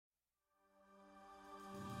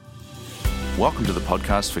Welcome to the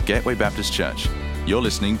podcast for Gateway Baptist Church. You're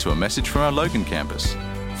listening to a message from our Logan campus.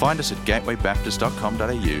 Find us at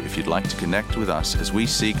gatewaybaptist.com.au if you'd like to connect with us as we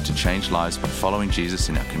seek to change lives by following Jesus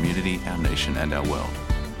in our community, our nation, and our world.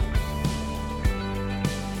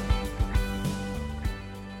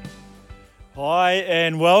 Hi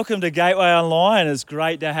and welcome to Gateway Online. It's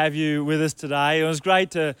great to have you with us today. It was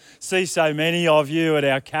great to see so many of you at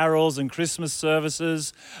our carols and Christmas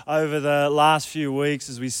services over the last few weeks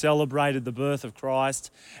as we celebrated the birth of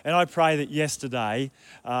Christ. And I pray that yesterday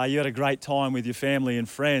you had a great time with your family and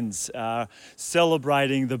friends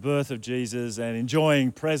celebrating the birth of Jesus and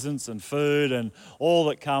enjoying presents and food and all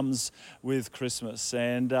that comes with Christmas.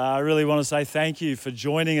 And I really want to say thank you for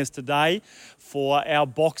joining us today for our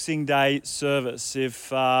Boxing Day service.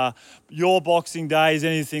 If your Boxing Day is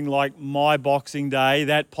anything like my Boxing Day,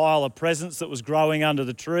 that pile of presents that was growing under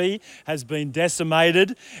the tree has been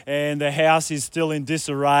decimated and the house is still in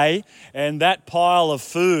disarray, and that pile of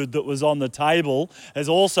food that was on the table has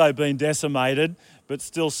also been decimated but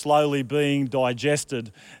still slowly being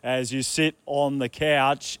digested as you sit on the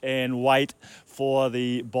couch and wait for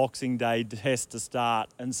the Boxing Day test to start.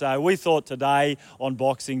 And so we thought today on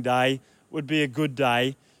Boxing Day would be a good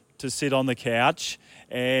day to sit on the couch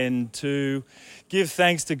and to give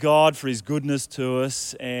thanks to God for his goodness to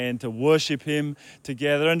us and to worship him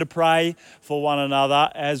together and to pray for one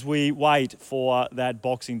another as we wait for that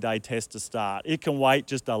Boxing Day test to start. It can wait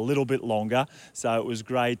just a little bit longer, so it was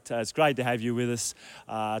great. It's great to have you with us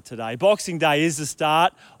today. Boxing Day is the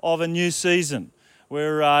start of a new season.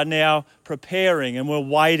 We're now preparing and we're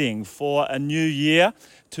waiting for a new year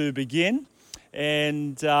to begin.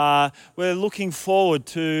 And we're looking forward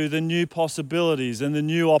to the new possibilities and the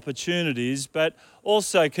new opportunities, but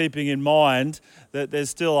also keeping in mind that there's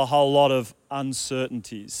still a whole lot of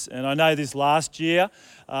uncertainties. And I know this last year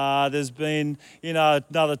there's been,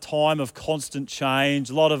 another time of constant change,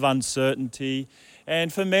 a lot of uncertainty.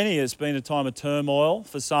 And for many, it's been a time of turmoil.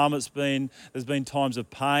 For some, there's been times of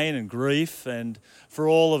pain and grief. And for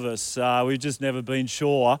all of us, we've just never been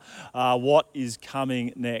sure what is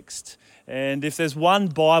coming next. And if there's one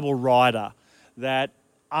Bible writer that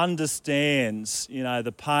understands,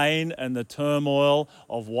 the pain and the turmoil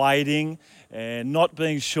of waiting and not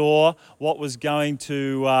being sure what was going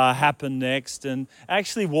to happen next, and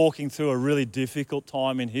actually walking through a really difficult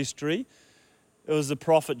time in history, it was the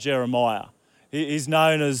prophet Jeremiah. He's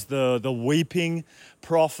known as the weeping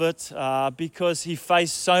prophet because he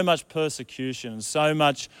faced so much persecution and so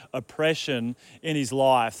much oppression in his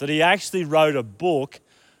life that he actually wrote a book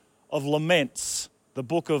of laments, the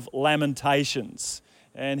book of Lamentations.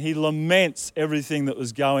 And he laments everything that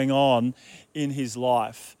was going on in his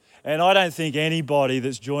life. And I don't think anybody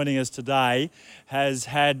that's joining us today has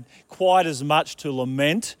had quite as much to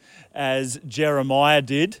lament as Jeremiah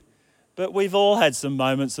did. But we've all had some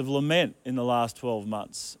moments of lament in the last 12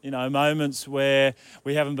 months. Moments where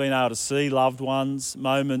we haven't been able to see loved ones,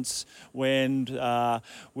 moments when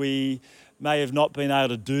we may have not been able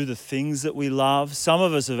to do the things that we love. Some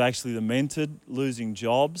of us have actually lamented losing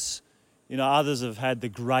jobs. Others have had the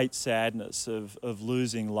great sadness of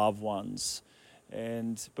losing loved ones.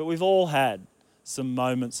 But we've all had some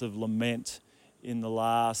moments of lament in the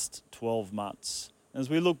last 12 months. As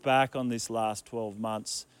we look back on this last 12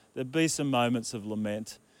 months, there'll be some moments of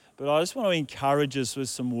lament. But I just want to encourage us with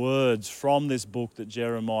some words from this book that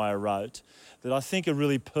Jeremiah wrote that I think are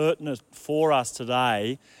really pertinent for us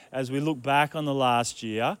today as we look back on the last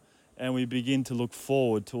year and we begin to look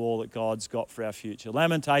forward to all that God's got for our future.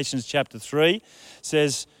 Lamentations chapter 3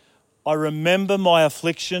 says, "I remember my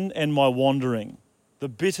affliction and my wandering, the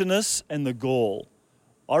bitterness and the gall.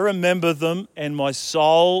 I remember them and my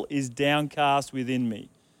soul is downcast within me.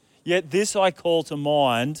 Yet this I call to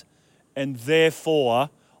mind, and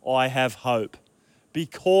therefore I have hope.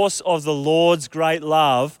 Because of the Lord's great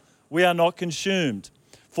love, we are not consumed,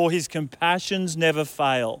 for his compassions never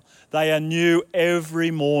fail. They are new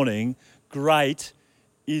every morning. Great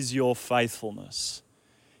is your faithfulness."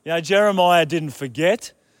 Jeremiah didn't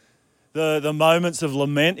forget the moments of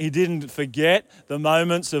lament. He didn't forget the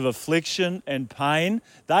moments of affliction and pain.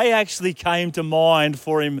 They actually came to mind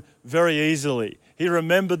for him very easily. He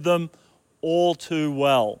remembered them all too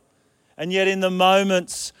well. And yet in the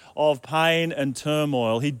moments of pain and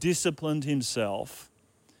turmoil, he disciplined himself.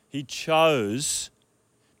 He chose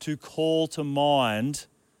to call to mind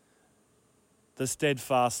the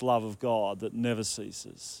steadfast love of God that never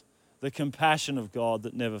ceases, the compassion of God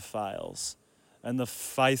that never fails, and the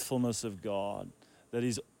faithfulness of God that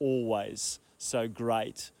is always so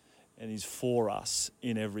great and is for us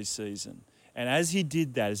in every season. And as he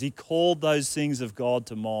did that, as he called those things of God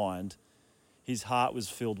to mind, his heart was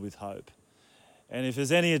filled with hope. And if there's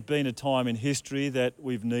been a time in history that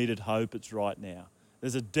we've needed hope, it's right now.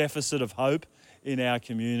 There's a deficit of hope in our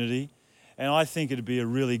community. And I think it'd be a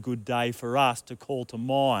really good day for us to call to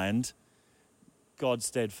mind God's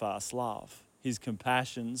steadfast love, his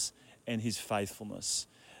compassions and his faithfulness.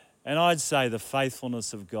 And I'd say the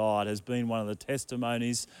faithfulness of God has been one of the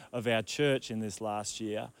testimonies of our church in this last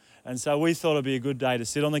year. And so we thought it'd be a good day to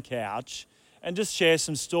sit on the couch and just share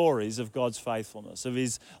some stories of God's faithfulness, of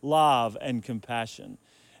his love and compassion,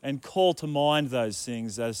 and call to mind those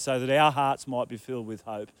things so that our hearts might be filled with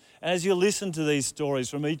hope. And as you listen to these stories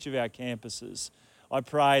from each of our campuses, I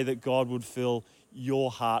pray that God would fill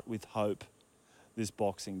your heart with hope this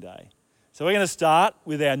Boxing Day. So we're going to start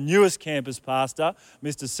with our newest campus pastor,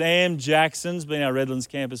 Mr. Sam Jackson's been our Redlands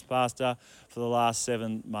campus pastor for the last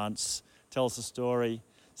 7 months. Tell us a story,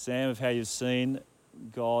 Sam, of how you've seen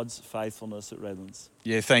God's faithfulness at Redlands.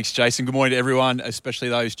 Yeah, thanks, Jason. Good morning to everyone, especially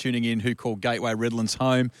those tuning in who call Gateway Redlands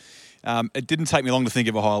home. It didn't take me long to think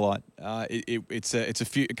of a highlight. It's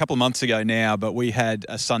a couple of months ago now, but we had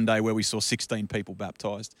a Sunday where we saw 16 people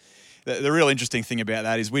baptised. The real interesting thing about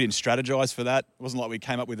that is we didn't strategise for that. It wasn't like we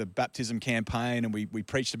came up with a baptism campaign and we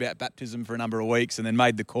preached about baptism for a number of weeks and then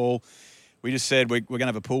made the call. We just said we're going to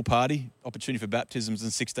have a pool party, opportunity for baptisms,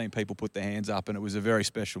 and 16 people put their hands up, and it was a very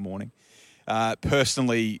special morning.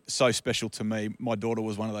 Personally, so special to me. My daughter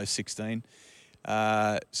was one of those 16.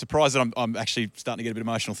 Surprised that I'm actually starting to get a bit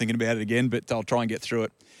emotional thinking about it again, but I'll try and get through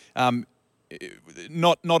it.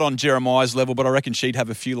 Not on Jeremiah's level, but I reckon she'd have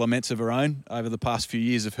a few laments of her own over the past few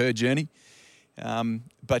years of her journey.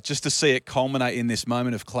 But just to see it culminate in this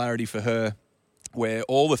moment of clarity for her, where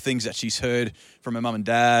all the things that she's heard from her mum and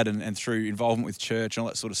dad and through involvement with church and all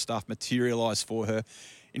that sort of stuff materialise for her.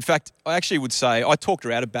 In fact, I actually would say I talked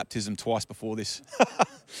her out of baptism twice before this.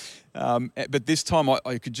 But this time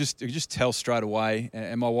I could just tell straight away,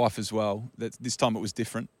 and my wife as well, that this time it was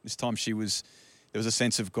different. This time there was a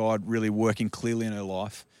sense of God really working clearly in her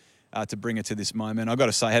life to bring her to this moment. I've got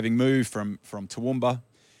to say, having moved from Toowoomba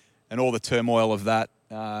and all the turmoil of that,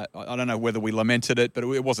 I don't know whether we lamented it, but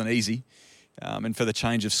it wasn't easy. And for the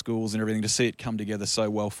change of schools and everything, to see it come together so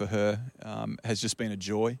well for her has just been a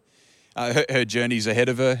joy. Her journey's ahead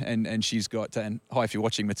of her, and she's got, and hi, if you're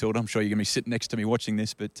watching, Matilda, I'm sure you're going to be sitting next to me watching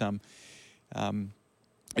this, but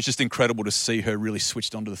it's just incredible to see her really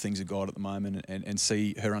switched onto the things of God at the moment and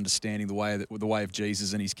see her understanding the way of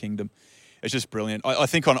Jesus and his kingdom. It's just brilliant. I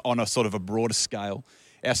think on a sort of a broader scale,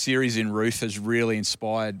 our series in Ruth has really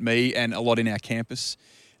inspired me and a lot in our campus.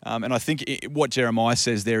 And I think what Jeremiah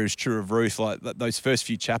says there is true of Ruth, like those first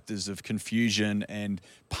few chapters of confusion and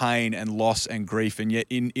pain and loss and grief, and yet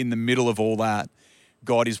in the middle of all that,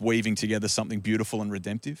 God is weaving together something beautiful and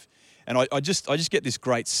redemptive. And I just get this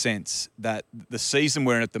great sense that the season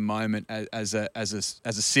we're in at the moment as a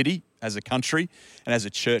city, as a country, and as a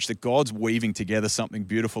church, that God's weaving together something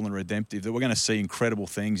beautiful and redemptive, that we're going to see incredible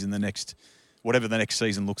things in the next, whatever the next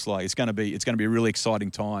season looks like. It's going to be a really exciting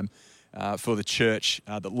time for the church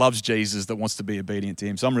that loves Jesus, that wants to be obedient to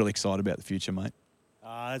him. So I'm really excited about the future, mate.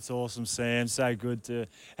 That's awesome, Sam. So good to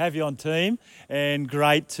have you on team, and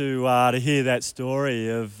great to hear that story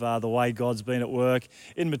of the way God's been at work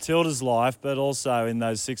in Matilda's life, but also in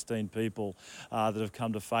those 16 people that have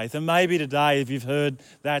come to faith. And maybe today, if you've heard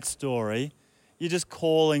that story, you're just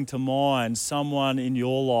calling to mind someone in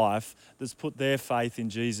your life that's put their faith in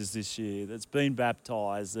Jesus this year, that's been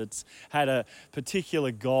baptised, that's had a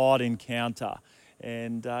particular God encounter.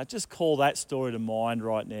 And just call that story to mind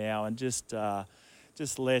right now, and just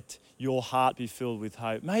let your heart be filled with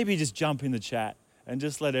hope. Maybe just jump in the chat and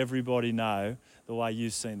just let everybody know the way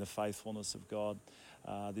you've seen the faithfulness of God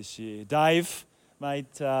this year. Dave, mate,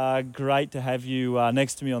 great to have you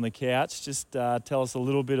next to me on the couch. Just tell us a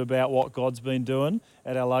little bit about what God's been doing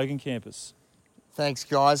at our Logan campus. Thanks,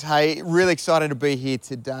 guys. Hey, really excited to be here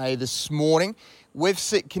today. This morning, we've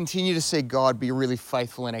continued to see God be really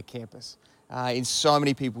faithful in our campus, in so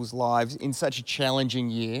many people's lives, in such a challenging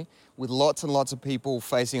year, with lots and lots of people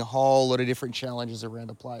facing a whole lot of different challenges around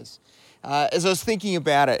the place. As I was thinking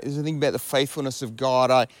about it, as I think about the faithfulness of God,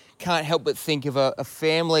 I can't help but think of a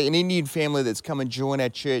family, an Indian family that's come and joined our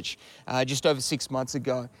church just over 6 months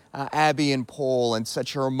ago, Abby and Paul, and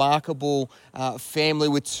such a remarkable family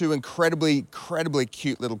with two incredibly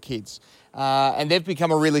cute little kids. And they've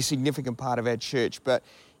become a really significant part of our church. But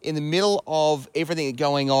in the middle of everything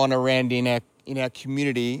going on around in our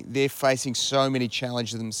community, they're facing so many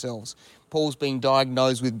challenges themselves. Paul's being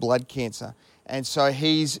diagnosed with blood cancer, And so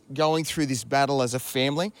he's going through this battle as a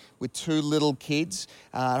family with 2 little kids,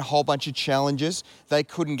 a whole bunch of challenges. They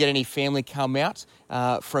couldn't get any family come out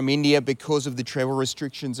from India because of the travel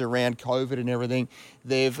restrictions around COVID and everything.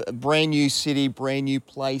 They've a brand new city, brand new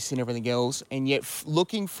place and everything else, and yet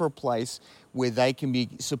looking for a place where they can be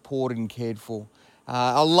supported and cared for.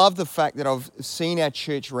 I love the fact that I've seen our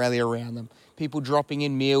church rally around them. People dropping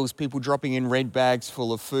in meals, people dropping in red bags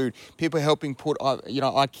full of food, people helping put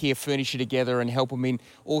IKEA furniture together and help them in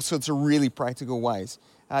all sorts of really practical ways.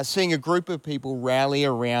 Seeing a group of people rally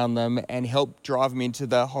around them and help drive them into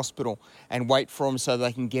the hospital and wait for them so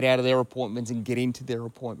they can get out of their appointments and get into their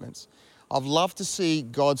appointments. I've loved to see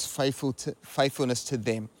God's faithfulness to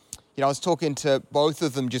them. I was talking to both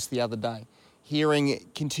of them just the other day,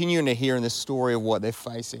 continuing to hear in the story of what they're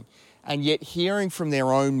facing, and yet hearing from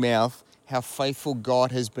their own mouth how faithful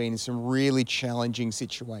God has been in some really challenging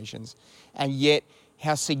situations, and yet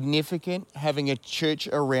how significant having a church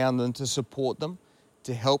around them to support them,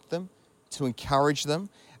 to help them, to encourage them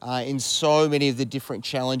in so many of the different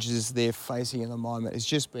challenges they're facing at the moment. It's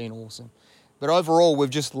just been awesome. But overall, we've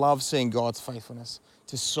just loved seeing God's faithfulness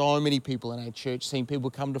to so many people in our church, seeing people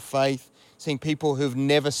come to faith, seeing people who've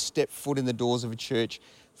never stepped foot in the doors of a church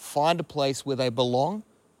find a place where they belong,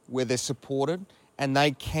 where they're supported, and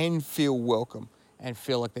they can feel welcome and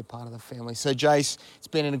feel like they're part of the family. So Jace, it's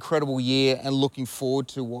been an incredible year and looking forward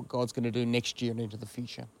to what God's going to do next year and into the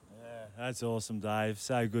future. That's awesome, Dave.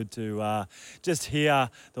 So good to just hear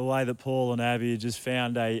the way that Paul and Abby just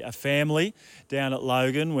found a family down at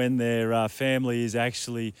Logan when their family is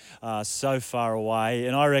actually so far away.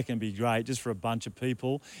 And I reckon it'd be great just for a bunch of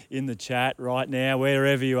people in the chat right now,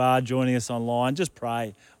 wherever you are joining us online, just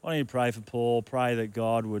pray. Why don't you pray for Paul? Pray that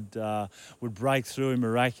God would break through in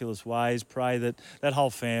miraculous ways. Pray that that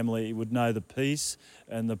whole family would know the peace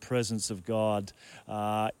and the presence of God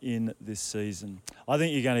in this season. I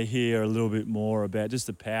think you're going to hear a little bit more about just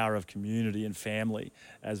the power of community and family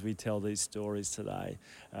as we tell these stories today.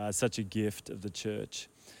 Such a gift of the church.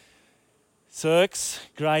 Cirques,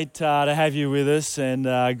 great to have you with us, and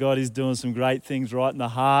God is doing some great things right in the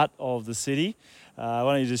heart of the city. Why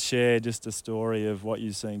don't you just share just a story of what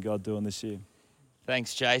you've seen God doing this year?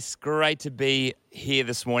 Thanks, Jace. Great to be here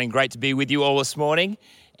this morning. Great to be with you all this morning.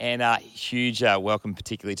 And huge welcome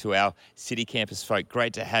particularly to our City Campus folk.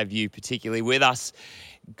 Great to have you particularly with us.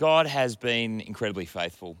 God has been incredibly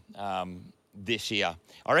faithful this year.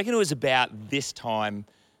 I reckon it was about this time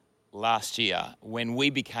last year when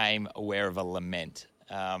we became aware of a lament.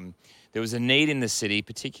 There was a need in the city,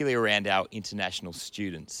 particularly around our international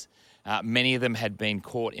students. Many of them had been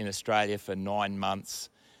caught in Australia for 9 months,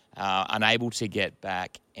 unable to get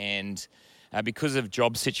back, and because of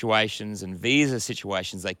job situations and visa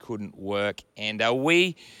situations, they couldn't work. And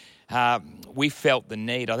we felt the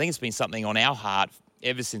need. I think it's been something on our heart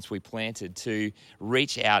ever since we planted to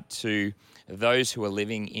reach out to those who are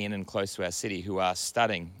living in and close to our city, who are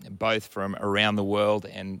studying, both from around the world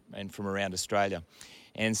and from around Australia.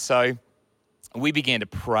 And so we began to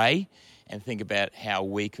pray and think about how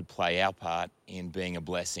we could play our part in being a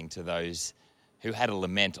blessing to those who had a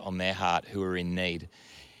lament on their heart, who are in need.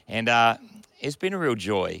 And it's been a real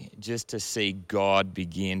joy just to see God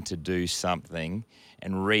begin to do something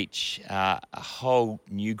and reach a whole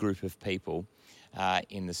new group of people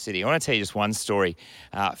in the city. I want to tell you just one story.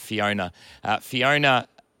 Fiona. Fiona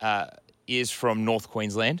is from North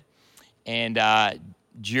Queensland, and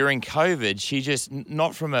during COVID, she just,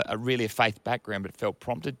 not from a really a faith background, but felt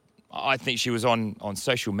prompted. I think she was on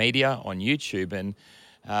social media, on YouTube, and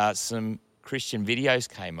some Christian videos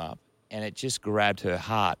came up, and it just grabbed her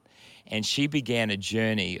heart. And she began a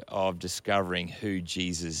journey of discovering who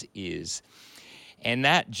Jesus is. And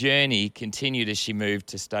that journey continued as she moved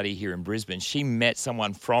to study here in Brisbane. She met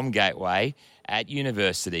someone from Gateway at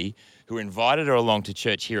university who invited her along to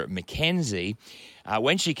church here at Mackenzie.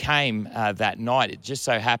 When she came that night, it just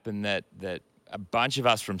so happened that a bunch of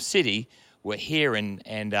us from City were here,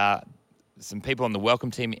 and some people on the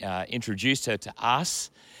welcome team introduced her to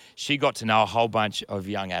us. She got to know a whole bunch of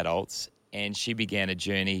young adults, and she began a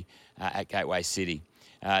journey at Gateway City.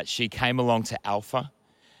 She came along to Alpha.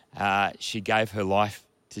 She gave her life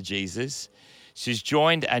to Jesus. She's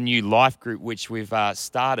joined a new life group, which we've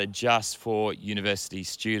started just for university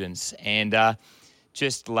students. And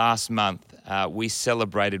just last month, we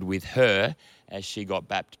celebrated with her as she got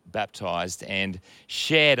baptised and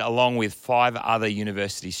shared along with 5 other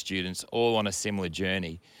university students, all on a similar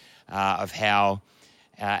journey of how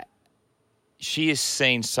she has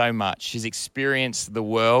seen so much. She's experienced the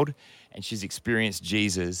world and she's experienced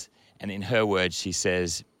Jesus. And in her words, she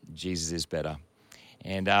says, Jesus is better.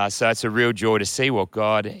 And so it's a real joy to see what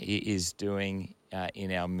God is doing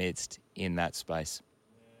in our midst in that space.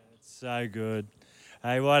 So good.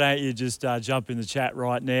 Hey, why don't you just jump in the chat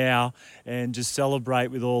right now and just celebrate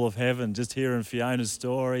with all of heaven, just hearing Fiona's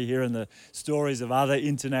story, hearing the stories of other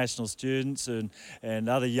international students and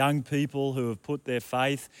other young people who have put their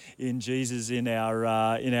faith in Jesus in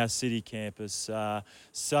our city campus.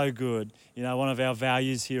 So good. You know, one of our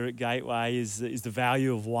values here at Gateway is the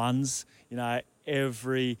value of ones. You know,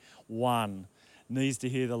 every one needs to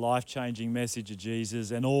hear the life-changing message of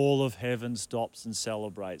Jesus, and all of heaven stops and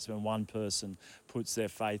celebrates when one person puts their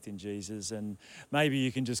faith in Jesus. And maybe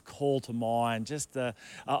you can just call to mind just a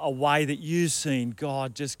way that you've seen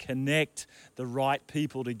God just connect the right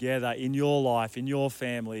people together in your life, in your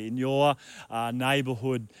family, in your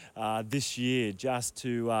neighbourhood this year, just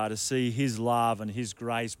to see His love and His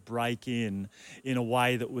grace break in a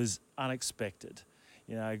way that was unexpected.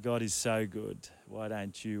 You know, God is so good. Why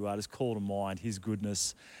don't you just call to mind His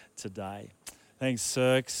goodness today? Thanks,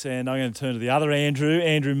 Cirques. And I'm going to turn to the other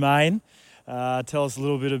Andrew Main. Tell us a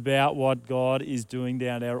little bit about what God is doing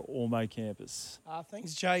down our Ormeau campus.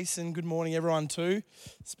 Thanks, Jason. Good morning, everyone, too,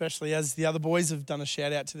 especially as the other boys have done a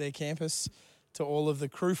shout-out to their campus, to all of the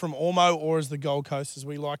crew from Ormeau, or as the Gold Coast, as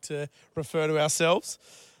we like to refer to ourselves.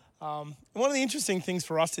 One of the interesting things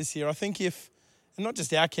for us this year, I think and not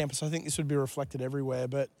just our campus, I think this would be reflected everywhere,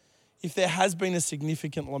 but if there has been a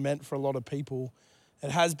significant lament for a lot of people,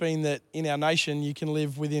 it has been that in our nation you can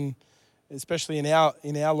live within, especially in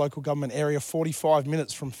our local government area, 45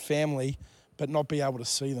 minutes from family but not be able to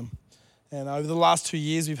see them. And over the last 2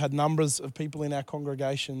 years we've had numbers of people in our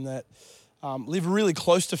congregation that live really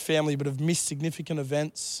close to family but have missed significant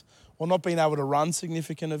events or not been able to run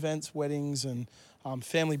significant events, weddings and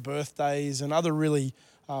family birthdays and other really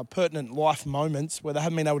pertinent life moments where they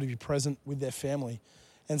haven't been able to be present with their family.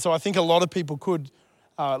 And so I think a lot of people could,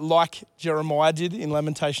 like Jeremiah did in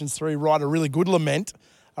Lamentations 3, write a really good lament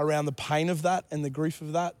around the pain of that and the grief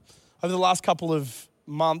of that. Over the last couple of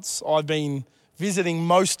months, I've been visiting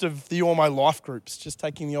most of the Ormeau life groups, just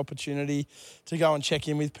taking the opportunity to go and check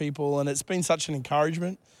in with people, and it's been such an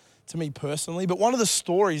encouragement to me personally. But one of the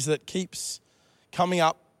stories that keeps coming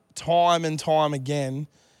up time and time again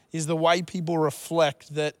is the way people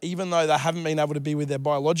reflect that even though they haven't been able to be with their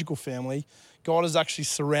biological family, God has actually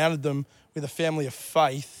surrounded them with a family of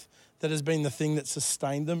faith that has been the thing that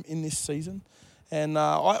sustained them in this season. And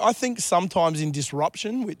I think sometimes in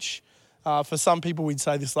disruption, which for some people we'd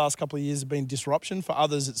say this last couple of years have been disruption, for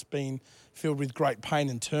others it's been filled with great pain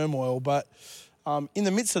and turmoil. But in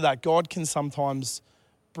the midst of that, God can sometimes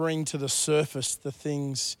bring to the surface the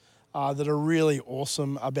things that are really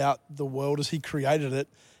awesome about the world as He created it.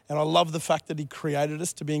 And I love the fact that He created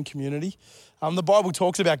us to be in community. The Bible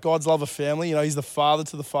talks about God's love of family. You know, He's the father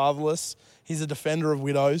to the fatherless. He's a defender of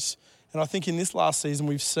widows. And I think in this last season,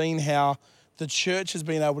 we've seen how the church has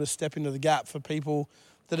been able to step into the gap for people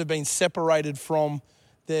that have been separated from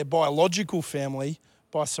their biological family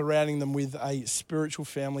by surrounding them with a spiritual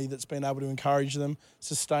family that's been able to encourage them,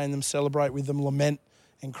 sustain them, celebrate with them, lament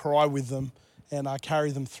and cry with them, and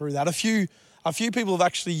carry them through that. A few people have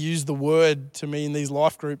actually used the word to me in these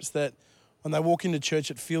life groups that when they walk into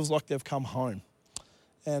church, it feels like they've come home.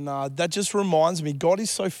 And that just reminds me, God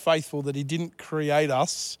is so faithful that He didn't create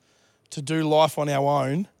us to do life on our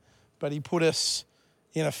own, but He put us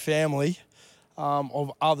in a family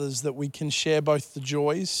of others that we can share both the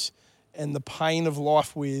joys and the pain of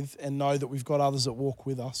life with, and know that we've got others that walk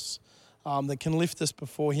with us, that can lift us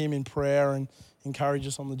before Him in prayer and encourage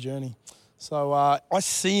us on the journey. So I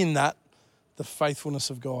see in that the faithfulness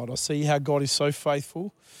of God. I see how God is so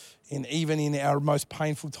faithful, and even in our most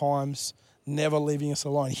painful times, never leaving us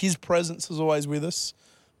alone. His presence is always with us,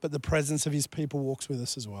 but the presence of His people walks with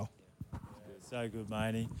us as well. So good,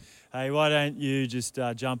 Maney. Hey, why don't you just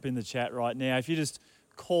jump in the chat right now? If you just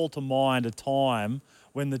call to mind a time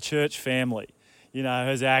when the church family, you know,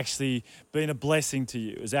 has actually been a blessing to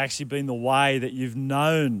you, has actually been the way that you've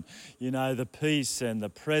known, you know, the peace and the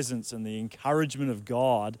presence and the encouragement of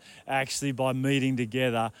God actually by meeting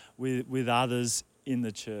together with others in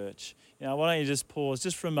the church. You know, why don't you just pause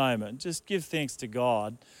just for a moment, just give thanks to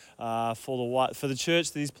God for the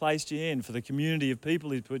church that He's placed you in, for the community of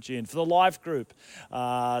people He's put you in, for the life group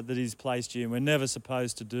that He's placed you in. We're never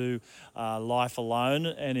supposed to do life alone,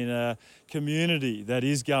 and in a community that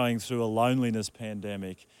is going through a loneliness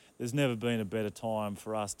pandemic, there's never been a better time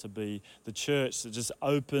for us to be the church that just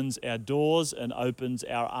opens our doors and opens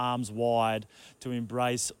our arms wide to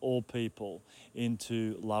embrace all people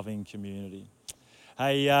into loving community.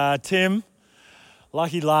 Hey, Tim,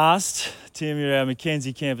 Lucky last, Tim, you're our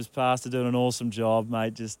Mackenzie campus pastor, doing an awesome job,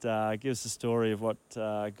 mate. Just give us a story of what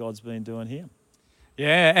God's been doing here.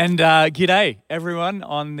 Yeah, and g'day everyone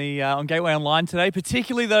on Gateway Online today,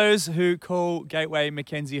 particularly those who call Gateway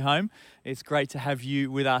Mackenzie home. It's great to have you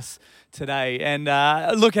with us today. And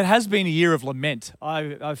look, it has been a year of lament.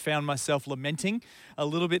 I've found myself lamenting a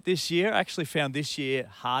little bit this year. I actually found this year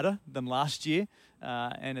harder than last year.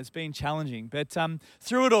 And it's been challenging. But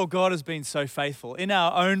through it all, God has been so faithful. In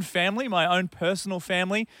our own family, my own personal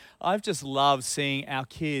family, I've just loved seeing our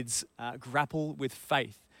kids grapple with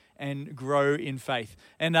faith and grow in faith.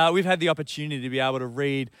 And we've had the opportunity to be able to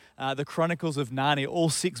read the Chronicles of Narnia,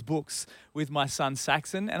 all 6 books, with my son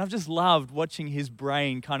Saxon. And I've just loved watching his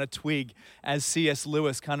brain kind of twig as C.S.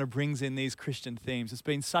 Lewis kind of brings in these Christian themes. It's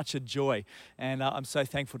been such a joy. And I'm so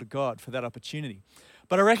thankful to God for that opportunity.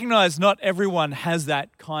 But I recognize not everyone has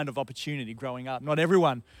that kind of opportunity growing up. Not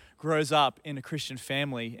everyone grows up in a Christian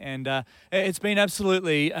family. And it's been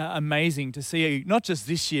absolutely amazing to see, not just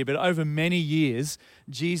this year, but over many years,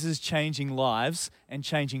 Jesus changing lives and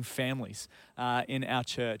changing families in our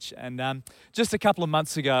church. And just a couple of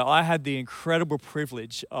months ago, I had the incredible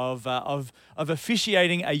privilege of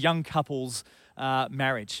officiating a young couple's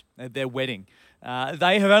marriage, their wedding.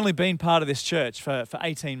 They have only been part of this church for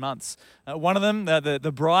 18 months. One of them,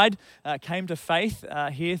 the bride, came to faith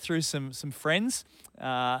here through some friends,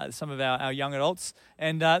 some of our young adults,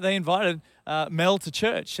 and they invited Mel to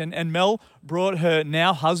church. And Mel brought her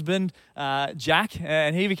now husband, Jack,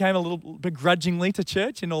 and he became a little begrudgingly to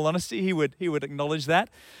church, in all honesty. He would acknowledge that.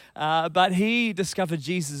 But he discovered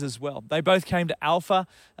Jesus as well. They both came to Alpha,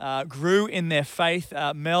 grew in their faith.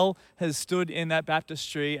 Mel has stood in that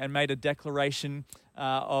baptistry and made a declaration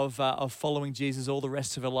of following Jesus all the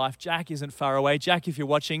rest of her life. Jack isn't far away. Jack, if you're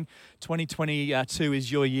watching, 2022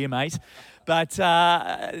 is your year, mate. But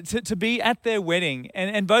to be at their wedding,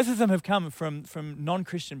 and both of them have come from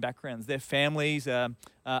non-Christian backgrounds. Their families are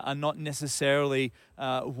not necessarily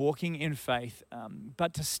walking in faith.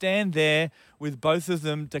 But to stand there with both of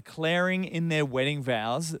them declaring in their wedding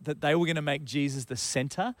vows that they were going to make Jesus the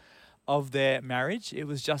center of their marriage, it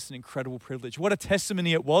was just an incredible privilege. What a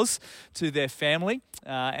testimony it was to their family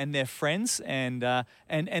and their friends, and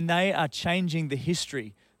they are changing the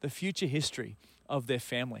future history of their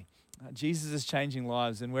family. Jesus is changing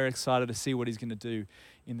lives, and we're excited to see what he's going to do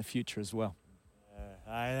in the future as well.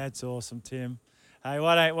 Hey, that's awesome, Tim. Hey,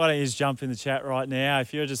 why don't you just jump in the chat right now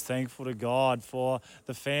if you're just thankful to God for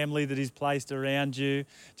the family that he's placed around you,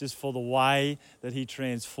 just for the way that he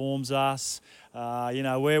transforms us.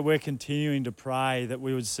 We're continuing to pray that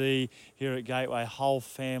we would see here at Gateway whole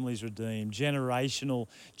families redeemed, generational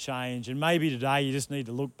change. And maybe today you just need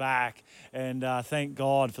to look back and thank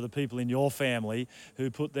God for the people in your family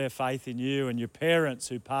who put their faith in you, and your parents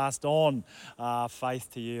who passed on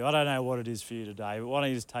faith to you. I don't know what it is for you today, but why don't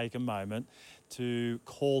you just take a moment to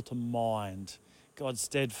call to mind God's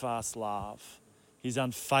steadfast love, his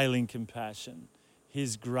unfailing compassion,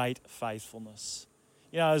 his great faithfulness.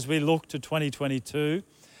 You know, as we look to 2022,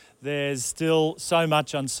 there's still so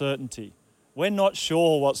much uncertainty. We're not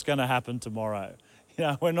sure what's going to happen tomorrow. You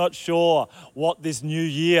know, we're not sure what this new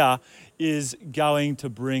year is going to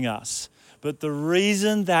bring us. But the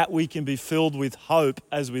reason that we can be filled with hope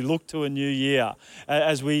as we look to a new year,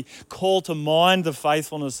 as we call to mind the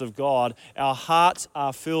faithfulness of God, our hearts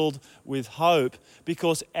are filled with hope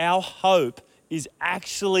because our hope is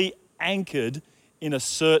actually anchored in a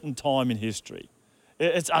certain time in history.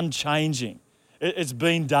 It's unchanging. It's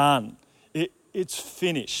been done. It's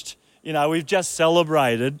finished. You know, we've just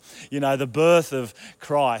celebrated, the birth of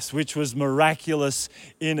Christ, which was miraculous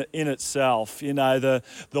in itself. You know, the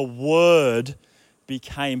Word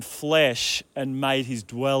became flesh and made his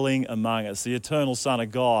dwelling among us. The eternal Son of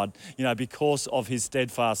God, because of his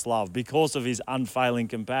steadfast love, because of his unfailing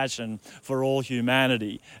compassion for all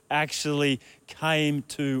humanity, actually came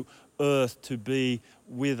to earth to be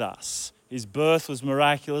with us. His birth was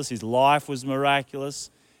miraculous, his life was miraculous,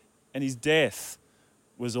 and his death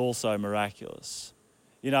was also miraculous.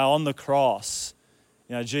 On the cross,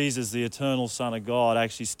 Jesus, the eternal Son of God,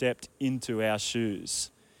 actually stepped into our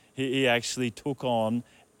shoes. He actually took on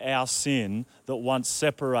our sin that once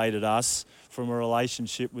separated us from a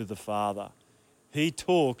relationship with the Father. He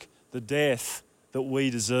took the death that we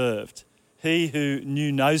deserved. He who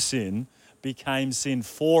knew no sin became sin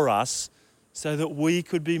for us so that we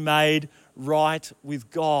could be made right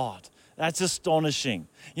with God. That's astonishing.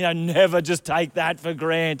 Never just take that for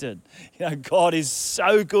granted. God is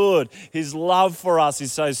so good. His love for us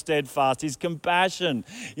is so steadfast. His compassion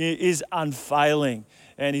is unfailing.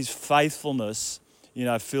 And his faithfulness,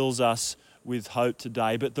 fills us with hope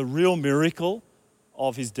today. But the real miracle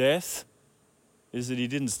of his death is that he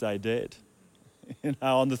didn't stay dead.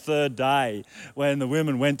 On the third day, when the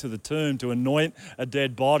women went to the tomb to anoint a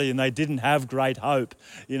dead body and they didn't have great hope,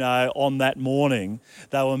 on that morning,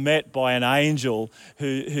 they were met by an angel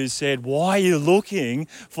who said, "Why are you looking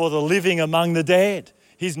for the living among the dead?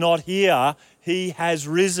 He's not here. He has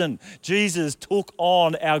risen." Jesus took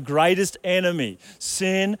on our greatest enemy,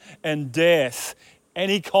 sin and death,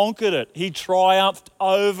 and he conquered it. He triumphed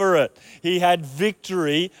over it. He had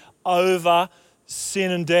victory over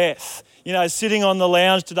sin and death. Sitting on the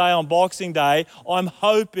lounge today on Boxing Day, I'm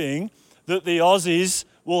hoping that the Aussies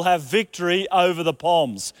will have victory over the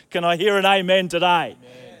Poms. Can I hear an amen today?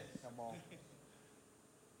 Amen. Come on.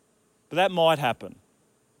 But that might happen.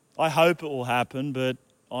 I hope it will happen, but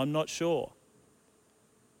I'm not sure.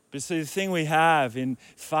 But see, the thing we have in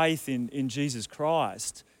faith in Jesus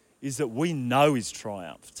Christ is that we know he's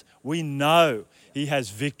triumphed. We know he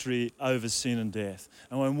has victory over sin and death.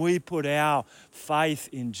 And when we put our faith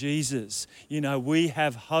in Jesus, we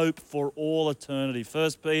have hope for all eternity.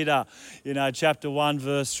 1 Peter, chapter 1,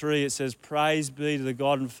 verse 3, it says, "Praise be to the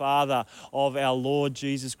God and Father of our Lord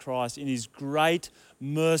Jesus Christ. In his great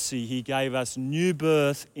mercy, he gave us new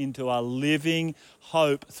birth into a living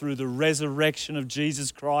hope through the resurrection of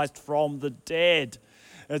Jesus Christ from the dead."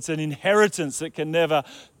 It's an inheritance that can never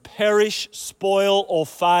perish, spoil, or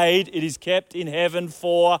fade. It is kept in heaven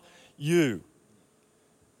for you.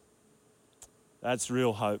 That's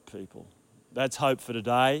real hope, people. That's hope for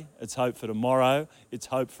today. It's hope for tomorrow. It's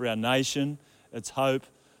hope for our nation. It's hope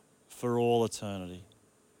for all eternity.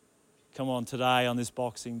 Come on, today on this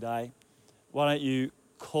Boxing Day, why don't you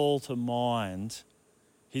call to mind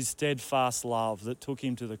his steadfast love that took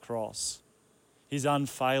him to the cross, his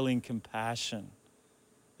unfailing compassion.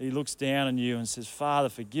 He looks down on you and says, "Father,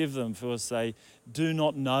 forgive them, for they do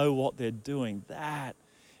not know what they're doing." That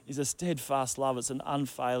is a steadfast love. It's an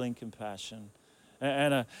unfailing compassion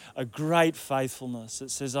and a great faithfulness. It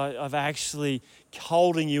says, I've actually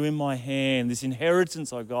holding you in my hand. This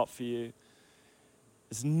inheritance I got for you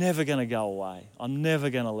is never going to go away. I'm never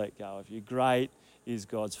going to let go of you. Great is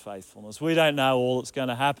God's faithfulness. We don't know all that's going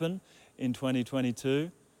to happen in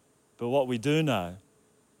 2022, but what we do know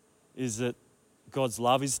is that God's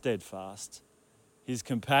love is steadfast, his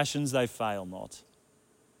compassions, they fail not,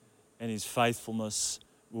 and his faithfulness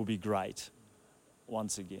will be great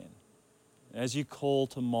once again. As you call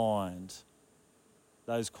to mind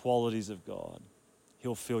those qualities of God,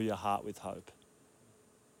 he'll fill your heart with hope.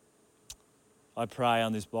 I pray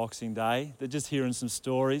on this Boxing Day that just hearing some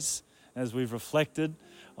stories as we've reflected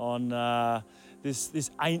on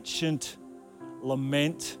this ancient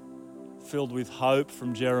lament filled with hope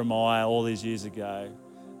from Jeremiah all these years ago,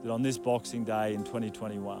 that on this Boxing Day in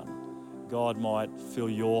 2021, God might fill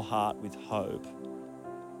your heart with hope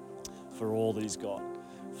for all that he's got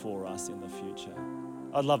for us in the future.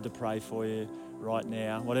 I'd love to pray for you right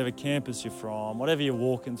now, whatever campus you're from, whatever you're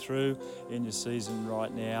walking through in your season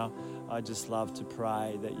right now. I'd just love to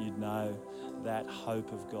pray that you'd know that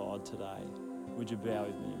hope of God today. Would you bow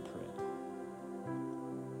with me in prayer?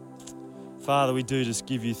 Father, we do just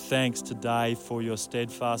give you thanks today for your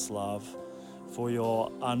steadfast love, for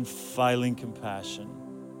your unfailing compassion,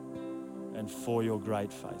 and for your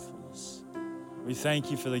great faithfulness. We thank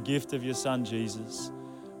you for the gift of your Son, Jesus.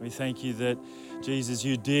 We thank you that, Jesus,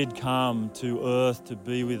 you did come to earth to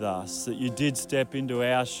be with us, that you did step into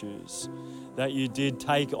our shoes, that you did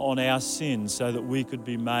take on our sins so that we could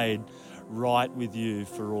be made right with you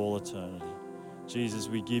for all eternity. Jesus,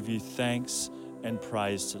 we give you thanks and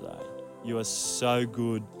praise today. You are so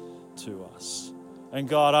good to us. And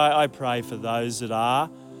God, I pray for those that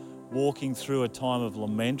are walking through a time of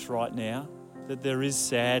lament right now, that there is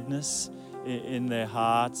sadness in their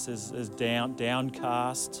hearts, as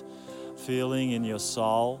downcast feeling in your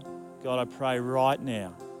soul. God, I pray right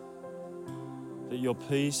now that your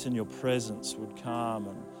peace and your presence would come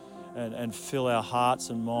and fill our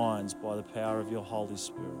hearts and minds by the power of your Holy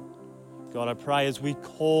Spirit. God, I pray as we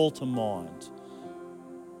call to mind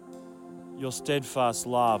your steadfast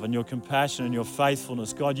love and your compassion and your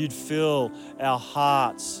faithfulness, God, you'd fill our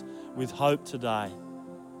hearts with hope today.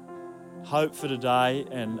 Hope for today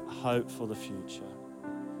and hope for the future.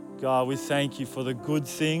 God, we thank you for the good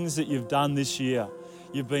things that you've done this year.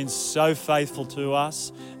 You've been so faithful to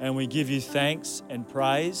us, and we give you thanks and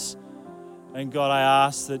praise. And God, I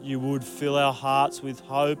ask that you would fill our hearts with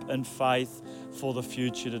hope and faith for the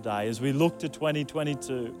future today. As we look to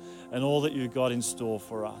 2022 and all that you've got in store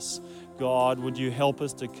for us, God, would you help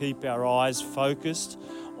us to keep our eyes focused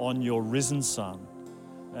on your risen Son?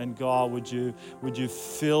 And God, would you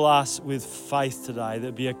fill us with faith today?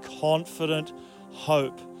 There'd be a confident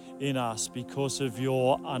hope in us because of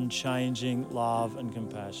your unchanging love and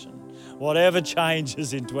compassion. Whatever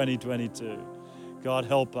changes in 2022, God,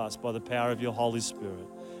 help us by the power of your Holy Spirit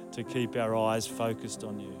to keep our eyes focused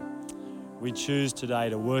on you. We choose today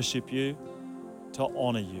to worship you, to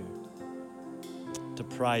honour you, to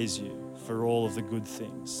praise you for all of the good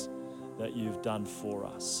things that you've done for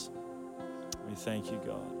us. We thank you,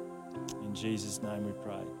 God. In Jesus' name we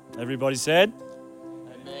pray. Everybody said?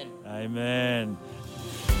 Amen. Amen.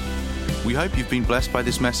 We hope you've been blessed by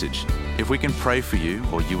this message. If we can pray for you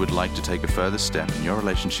or you would like to take a further step in your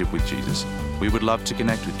relationship with Jesus, we would love to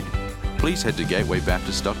connect with you. Please head to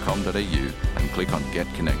gatewaybaptist.com.au and click on Get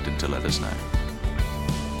Connected to let us know.